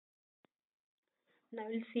Now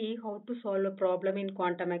we'll see how to solve a problem in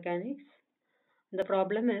quantum mechanics. The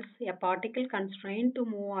problem is a particle constrained to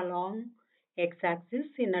move along x-axis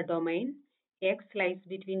in a domain x lies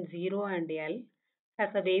between 0 and L has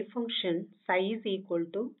a wave function psi is equal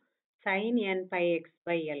to sin n pi x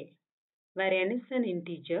by L, where n is an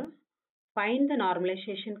integer. Find the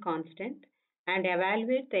normalization constant and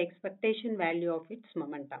evaluate the expectation value of its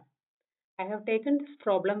momentum. I have taken this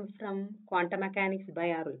problem from Quantum Mechanics by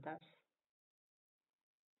Aruldas.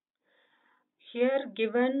 Here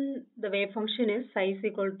given the wave function is psi is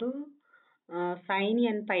equal to sin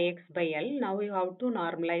n pi x by L. Now we have to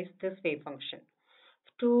normalize this wave function.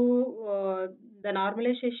 The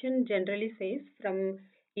normalization generally says from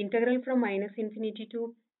integral from minus infinity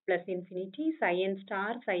to plus infinity psi n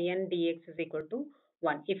star psi n dx is equal to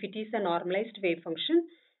 1. If it is a normalized wave function,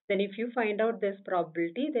 then if you find out this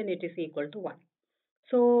probability, then it is equal to 1.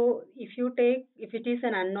 So if it is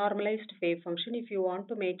an unnormalized wave function, if you want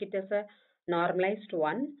to make it as a normalized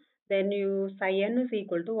one, then psi n is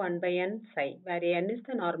equal to 1 by n psi, where n is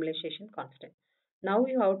the normalization constant. Now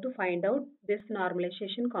you have to find out this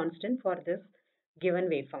normalization constant for this given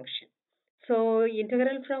wave function. So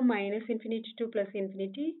integral from minus infinity to plus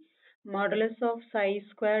infinity, modulus of psi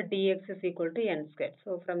square dx is equal to n squared.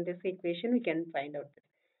 So from this equation we can find out this.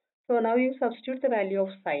 So now you substitute the value of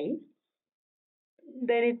psi.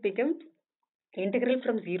 Then it becomes integral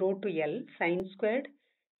from 0 to L sine squared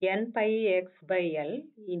n pi x by L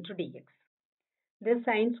into dx. This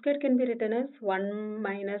sine squared can be written as 1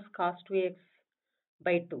 minus cos 2x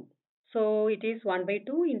by 2. So it is 1 by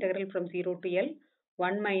 2 integral from 0 to L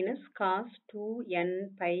 1 minus cos 2 n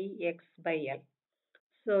pi x by L.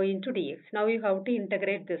 So into dx. Now you have to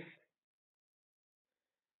integrate this.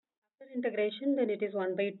 After integration, then it is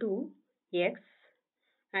 1 by 2 x,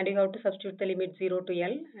 and you have to substitute the limit 0 to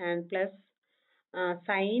L and plus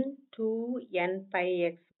sine 2 n pi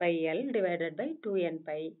x by L divided by 2 n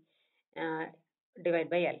pi divided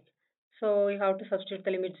by L. So you have to substitute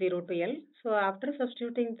the limit 0 to L. So after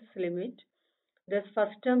substituting this limit, this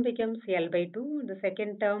first term becomes L by 2. The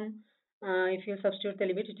second term, if you substitute the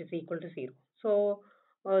limit, it is equal to 0. So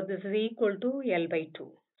this is equal to L by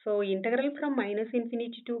 2. So integral from minus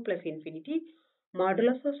infinity to plus infinity,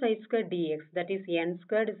 modulus of psi square dx, that is n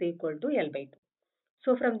squared, is equal to L by 2.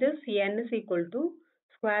 So from this, n is equal to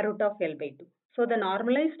square root of L by 2. So the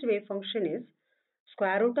normalized wave function is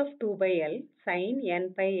square root of 2 by L sin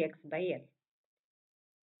n pi x by L.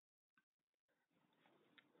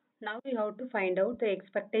 Now we have to find out the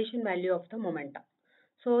expectation value of the momentum.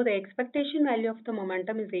 So the expectation value of the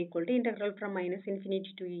momentum is equal to integral from minus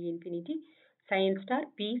infinity to infinity sin star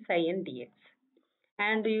p psi n dx.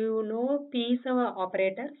 And you know p is our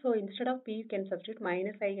operator, so instead of p you can substitute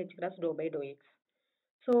minus I h cross dou by dou x.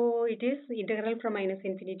 So it is integral from minus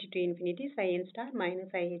infinity to infinity psi n star minus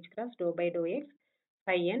I h cross dou by dou x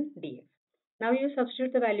psi n dx. Now you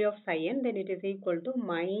substitute the value of psi n, then it is equal to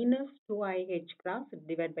minus 2i h cross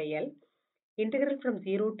divided by L integral from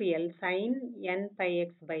 0 to L sin n pi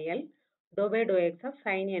x by L dou by dou x of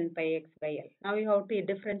sin n pi x by L. Now you have to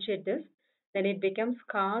differentiate this, then it becomes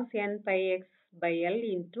cos n pi x by L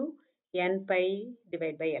into n pi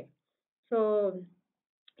divided by L. So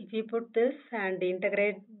if you put this and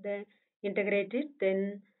integrate it,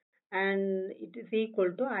 then and it is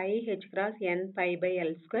equal to I h cross n pi by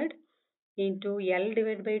L squared into L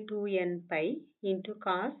divided by 2n pi into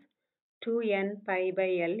cos 2n pi by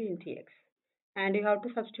L into x. And you have to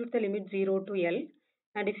substitute the limit 0 to L.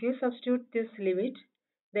 And if you substitute this limit,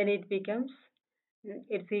 then it becomes,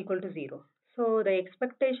 it's equal to 0. So the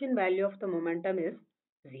expectation value of the momentum is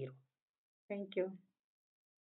 0. Thank you.